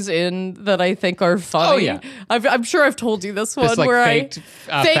things in that I think are funny. Oh, yeah. I'm sure I've told you this one. Just like where faked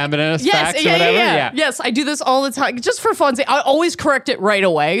feminist facts or whatever? Yeah. Yes, I do this all the time, just for fun. I always correct it right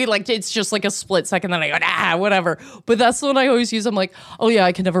away. Like, it's just like a split second, then I go, whatever. But that's the one I always use. I'm like, oh, yeah,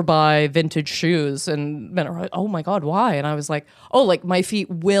 I can never buy vintage shoes. And men are like, oh, my God, why? And I was like, oh, like, my feet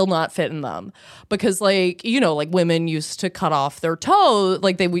will not fit in them. Because, women used to cut off their toe.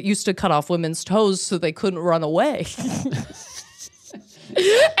 Like, they used to cut off women's toes so they couldn't run away.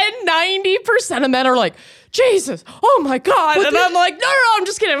 And 90% of men are like, Jesus, oh my God. And I'm like, no, I'm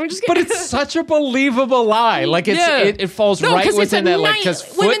just kidding. But it's such a believable lie. Like it falls right within that, because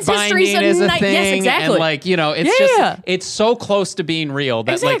foot binding is a thing. Yes, exactly. And it's it's so close to being real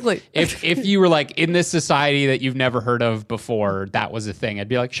that exactly. if you were like in this society that you've never heard of before, that was a thing, I'd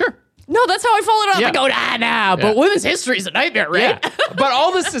be like, sure. No, that's how I followed it up. I go, but women's history is a nightmare, right? Yeah. But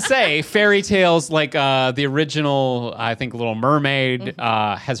all this to say, fairy tales like the original, I think, Little Mermaid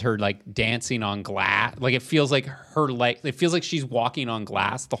has her dancing on glass. Like it feels like she's walking on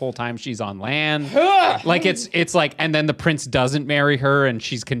glass the whole time she's on land. it's like, and then the prince doesn't marry her, and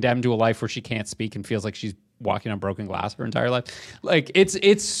she's condemned to a life where she can't speak and feels like she's walking on broken glass her entire life. Like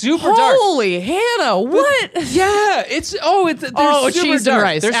it's super dark. Holy Hannah, what? Yeah, it's super cheese dark. and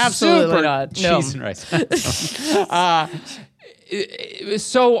rice. They're absolutely not. Cheese and rice.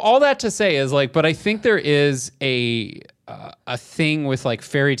 So all that to say is but I think there is a thing with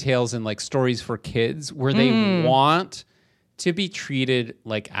fairy tales and stories for kids where they want to be treated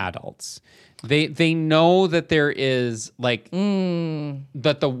like adults. They know that there is that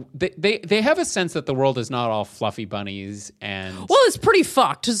they have a sense that the world is not all fluffy bunnies and it's pretty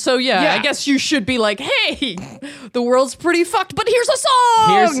fucked. So I guess you should be like, hey, the world's pretty fucked, but here's a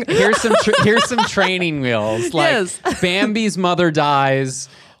song. Here's some training wheels. Bambi's mother dies.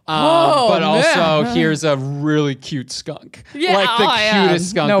 But also, here's a really cute skunk. Yeah,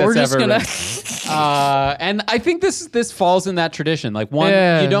 cutest skunk that's ever been. And I think this falls in that tradition.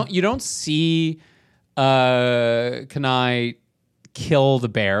 You don't see Kenai kill the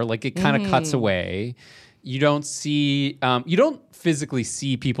bear. It kind of cuts away. You don't see. You don't physically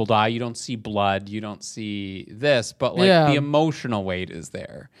see people die. You don't see blood. You don't see this. But the emotional weight is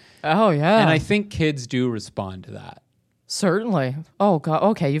there. Oh yeah. And I think kids do respond to that. Certainly. Oh God.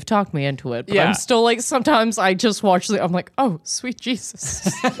 Okay, you've talked me into it, but I'm still sometimes I just watch I'm like, oh, sweet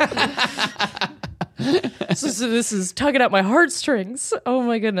Jesus. This is tugging at my heartstrings. Oh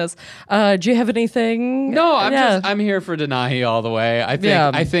my goodness. Do you have anything? No, I'm here for Denahi all the way.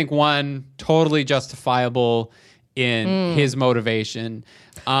 I think one totally justifiable in his motivation.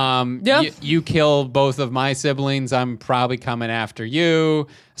 You kill both of my siblings, I'm probably coming after you,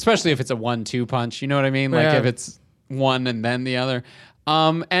 especially if it's a 1-2 punch. You know what I mean? If it's one and then the other,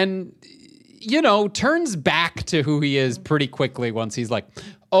 and turns back to who he is pretty quickly once he's like,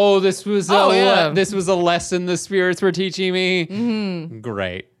 oh, this was a lesson the spirits were teaching me. Mm-hmm.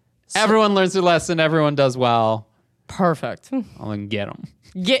 Great. Everyone learns their lesson. Everyone does well. Perfect. I'll then get them.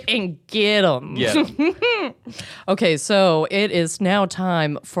 Get them. Okay, so it is now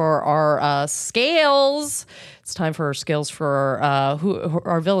time for our scales. It's time for our scales for who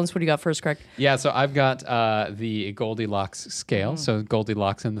our villains. What do you got first, Craig? Yeah, so I've got the Goldilocks scale. So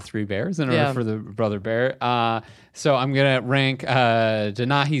Goldilocks and the Three Bears in order for the brother bear. So I'm gonna rank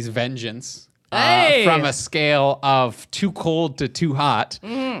Denahi's vengeance From a scale of too cold to too hot,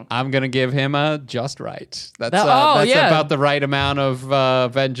 I'm going to give him a just right. That's about the right amount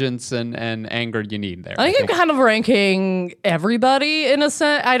of vengeance and anger you need there. I think I'm kind of ranking everybody in a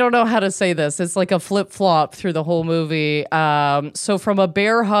sense. I don't know how to say this. It's like a flip-flop through the whole movie. So from a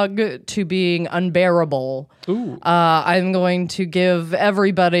bear hug to being unbearable, I'm going to give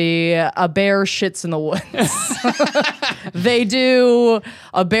everybody a bear shits in the woods. They do.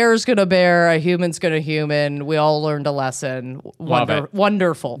 A bear's going to bear, a human's going to human. We all learned a lesson.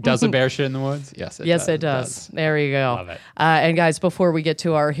 Wonderful. Does a bear shit in the woods? Yes, it does. There you go. Love it. And guys, before we get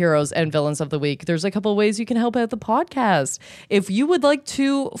to our heroes and villains of the week, there's a couple ways you can help out the podcast. If you would like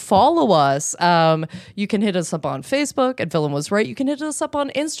to follow us, you can hit us up on Facebook at Villain Was Right. You can hit us up on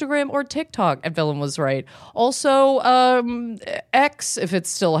Instagram or TikTok at Villain Was Right. Also, X, if it's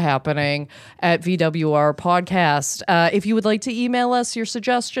still happening, at VWR Podcast. If you would like to email us your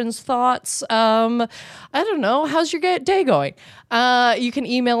suggestions, thoughts, I don't know, how's your day going? You can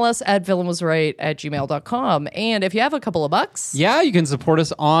email us at villainwasright@gmail.com. And if you have a couple of bucks, you can support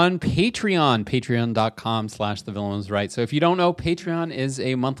us on Patreon, patreon.com/thevillainwasright. So if you don't know, Patreon is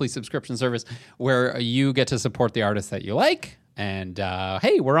a monthly subscription service where you get to support the artists that you like. And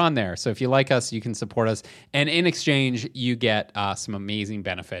hey, we're on there. So if you like us, you can support us. And in exchange, you get some amazing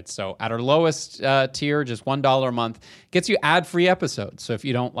benefits. So at our lowest tier, just $1 a month, gets you ad-free episodes. So if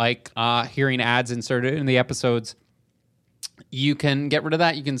you don't like hearing ads inserted in the episodes, you can get rid of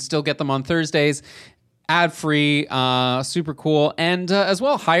that. You can still get them on Thursdays. Ad-free, super cool. And as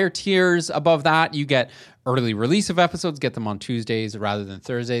well, higher tiers above that, you get early release of episodes, get them on Tuesdays rather than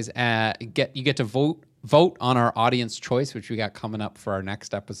Thursdays. You get to vote on our audience choice, which we got coming up for our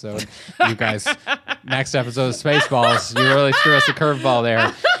next episode. You guys, next episode of Spaceballs. You really threw us a curveball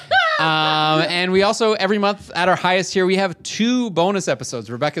there. And we also, every month at our highest tier, we have 2 bonus episodes.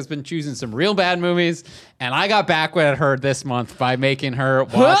 Rebecca's been choosing some real bad movies, and I got back at her this month by making her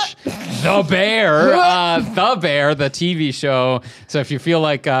watch The Bear, the TV show. So if you feel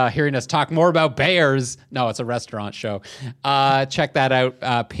like hearing us talk more about bears, no, it's a restaurant show. Check that out,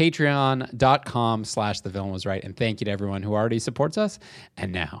 patreon.com/thevillainwasright. And thank you to everyone who already supports us.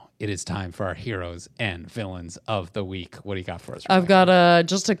 And now it is time for our heroes and villains of the week. What do you got for us, Rebecca? I've got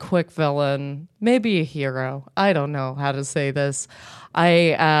just a quick villain, maybe a hero. I don't know how to say this.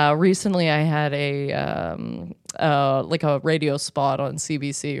 Recently I had a radio spot on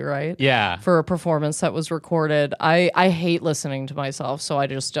CBC, right? Yeah. For a performance that was recorded. I hate listening to myself, so I'm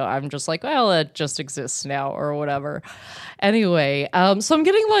just like, well, it just exists now or whatever. Anyway, so I'm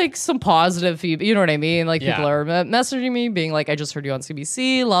getting like some positive feedback, you know what I mean? Like people are messaging me being like, I just heard you on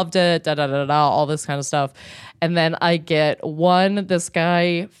CBC, loved it, all this kind of stuff. And then I get this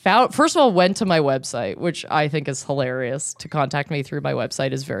guy first of all, went to my website, which I think is hilarious. To contact me through my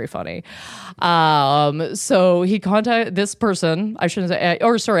website is very funny. So he contacted this person. I shouldn't say,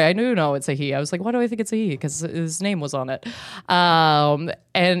 I do know it's a he. I was like, why do I think it's a he? Because his name was on it. And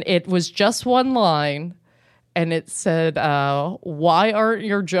it was just one line. And it said, why aren't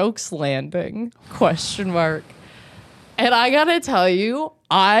your jokes landing? ? And I gotta tell you,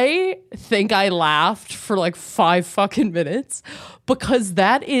 I think I laughed for like 5 fucking minutes because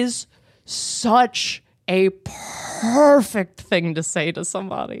that is such a perfect thing to say to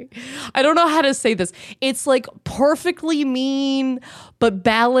somebody. I don't know how to say this. It's like perfectly mean, but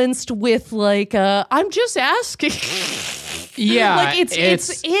balanced with like, I'm just asking. Yeah, like it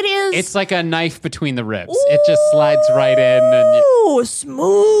is. It's like a knife between the ribs. Ooh, it just slides right in. And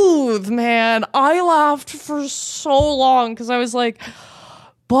smooth, man. I laughed for so long because I was like,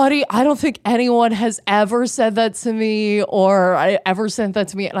 buddy, I don't think anyone has ever said that to me or I ever sent that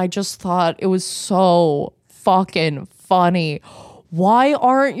to me. And I just thought it was so fucking funny. Why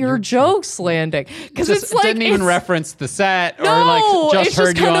aren't your jokes landing? Because it's like didn't even reference the set or like just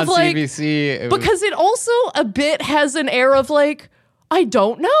heard you on CBC. Because it also a bit has an air of like, I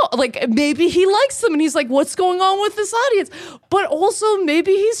don't know. Like maybe he likes them and he's like, what's going on with this audience? But also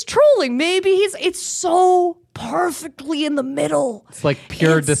maybe he's trolling. It's so perfectly in the middle. It's like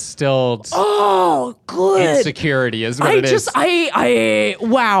pure distilled. Oh, good. Insecurity is what it is.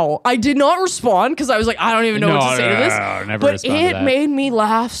 Wow. I did not respond because I was like, I don't even know what to say to this. But it made me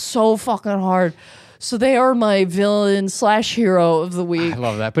laugh so fucking hard. So they are my villain / hero of the week. I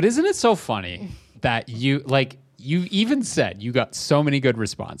love that. But isn't it so funny that you even said you got so many good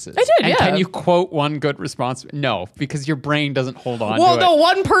responses. I did, and can you quote one good response? No, because your brain doesn't hold on to it. Well, no,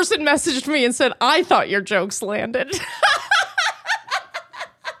 one person messaged me and said, I thought your jokes landed.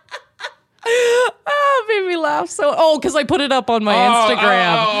 Oh, made me laugh so. Because I put it up on my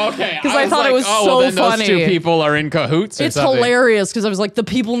Instagram. Okay. Because I thought it was so then funny. Those two people are in cahoots. It's something. hilarious because I was like, the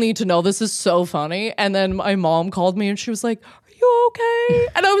people need to know this is so funny. And then my mom called me and she was like, you okay?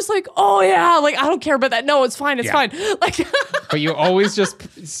 And I was like, oh yeah, like I don't care about that. No, it's fine. It's fine. Like, but you always just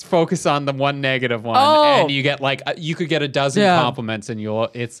focus on the one negative one, and you get like you could get a dozen compliments, and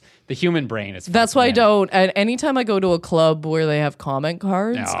it's the human brain. That's why I don't. And anytime I go to a club where they have comment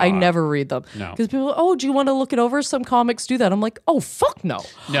cards, I never read them because people are, oh, do you want to look it over? Some comics do that. I'm like, oh fuck no.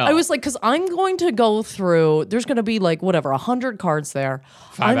 I was like, because I'm going to go through. There's going to be like whatever 100 cards there.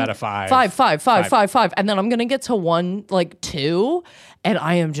 5 out of 5. 5, and then I'm gonna get to 1, like 2, and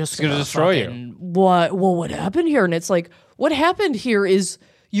I am just gonna destroy you. What? Well, what happened here? And it's like, what happened here is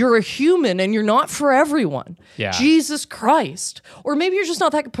you're a human and you're not for everyone. Yeah. Jesus Christ. Or maybe you're just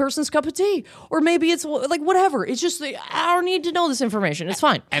not that person's cup of tea. Or maybe it's like whatever. It's just I don't need to know this information. It's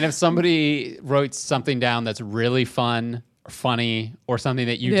fine. And if somebody wrote something down that's really fun, funny, or something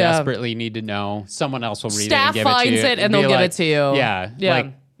that you desperately need to know, someone else will read it and give it to you. Staff finds it and they'll give it to you.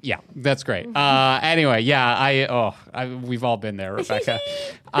 Yeah, that's great. Anyway, we've all been there, Rebecca.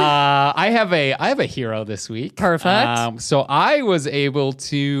 I have a hero this week. Perfect. So I was able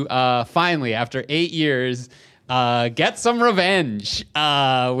to finally, after 8 years, get some revenge,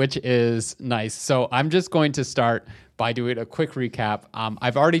 which is nice. So I'm just going to start by doing a quick recap.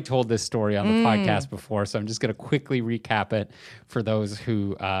 I've already told this story on the podcast before, so I'm just going to quickly recap it for those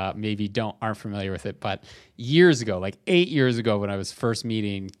who maybe aren't familiar with it. But years ago, like 8 years ago, when I was first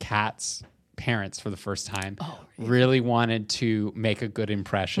meeting Kat's parents for the first time, really wanted to make a good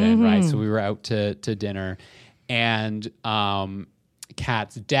impression, right? So we were out to dinner, and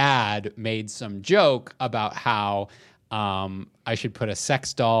Kat's dad made some joke about how I should put a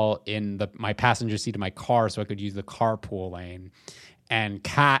sex doll in my passenger seat of my car so I could use the carpool lane. And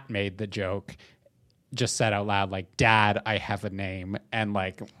Kat made the joke, just said out loud, like, Dad, I have a name. And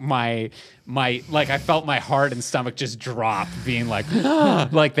like my I felt my heart and stomach just drop, being like,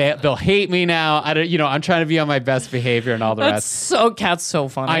 like they'll hate me now. I'm trying to be on my best behavior and all the rest. Kat's so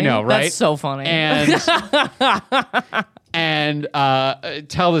funny. I know, right? That's so funny. And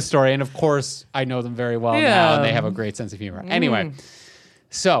tell the story. And of course, I know them very well now, and they have a great sense of humor. Anyway,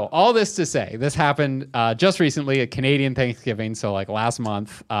 so all this to say, this happened just recently at Canadian Thanksgiving. So like last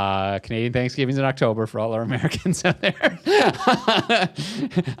month, Canadian Thanksgiving's in October for all our Americans out there.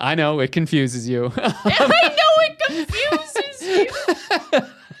 I know it confuses you. I know it confuses you.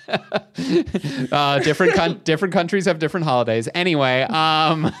 Different countries have different holidays. Anyway,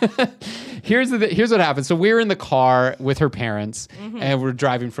 here's what happened. So we were in the car with her parents, and we're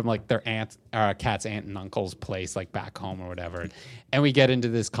driving from like their Kat's aunt and uncle's place, like back home or whatever. And we get into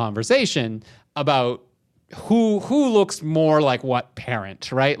this conversation about who looks more like what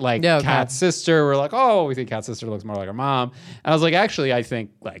parent, right? Like Kat's sister. We're like, oh, we think Kat's sister looks more like her mom. And I was like, actually, I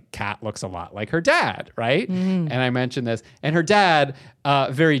think like Kat looks a lot like her dad, right? And I mentioned this, and her dad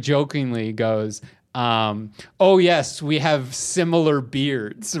very jokingly goes, oh yes, we have similar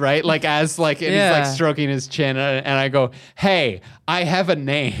beards, right? Like as like, and he's like stroking his chin, and I go, hey, I have a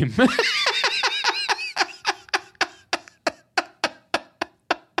name.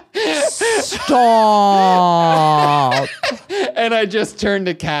 Stop. And I just turned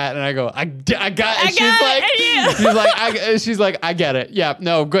to Kat and I go, I got it. She's like, I get it. Yeah,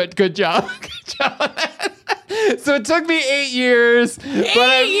 no, good job. Good job. So it took me 8 years, but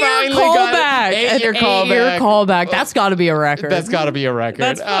I finally got it. 8 year callback. That's got to be a record. That's got to be a record.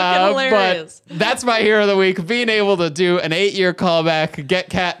 That's fucking hilarious. But that's my hero of the week, being able to do an 8 year callback, get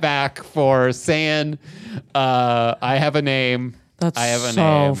Kat back for saying, I have a name. That's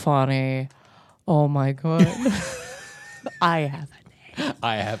so funny. Oh my God. I have a name.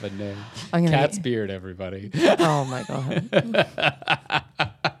 I have a name. Kat's beard, everybody. Oh my God.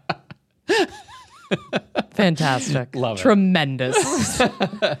 Fantastic. Love it. Tremendous.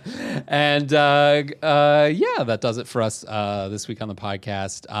 And that does it for us this week on the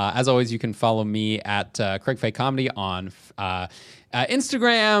podcast. As always, you can follow me at Craig Fay Comedy on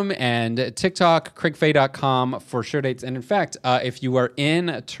Instagram and TikTok, craigfay.com for show dates. And in fact, if you are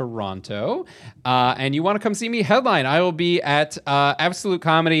in Toronto and you want to come see me headline, I will be at Absolute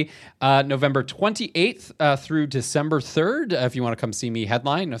Comedy November 28th through December 3rd. If you want to come see me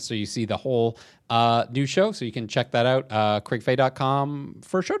headline, so you see the whole new show, so you can check that out, craigfay.com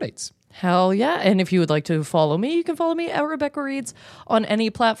for show dates. Hell yeah. And if you would like to follow me, you can follow me at Rebecca Reads on any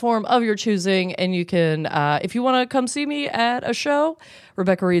platform of your choosing. And you can, if you want to come see me at a show,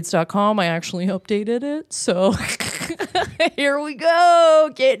 RebeccaReads.com. I actually updated it. So Here we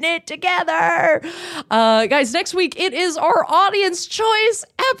go, getting it together. Guys, next week it is our audience choice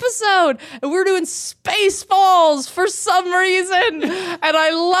episode, and we're doing Spaceballs for some reason, and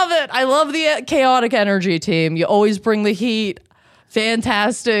I love it. I love the chaotic energy, team. You always bring the heat.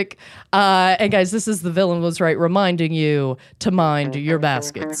 Fantastic. And guys, this is The Villain Was Right, reminding you to mind your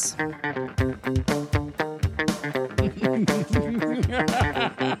baskets.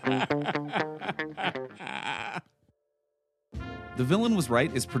 The Villain Was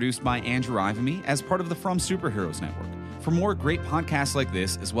Right is produced by Andrew Ivamy as part of the From Superheroes Network. For more great podcasts like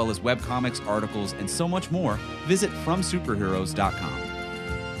this, as well as webcomics, articles, and so much more, visit FromSuperheroes.com.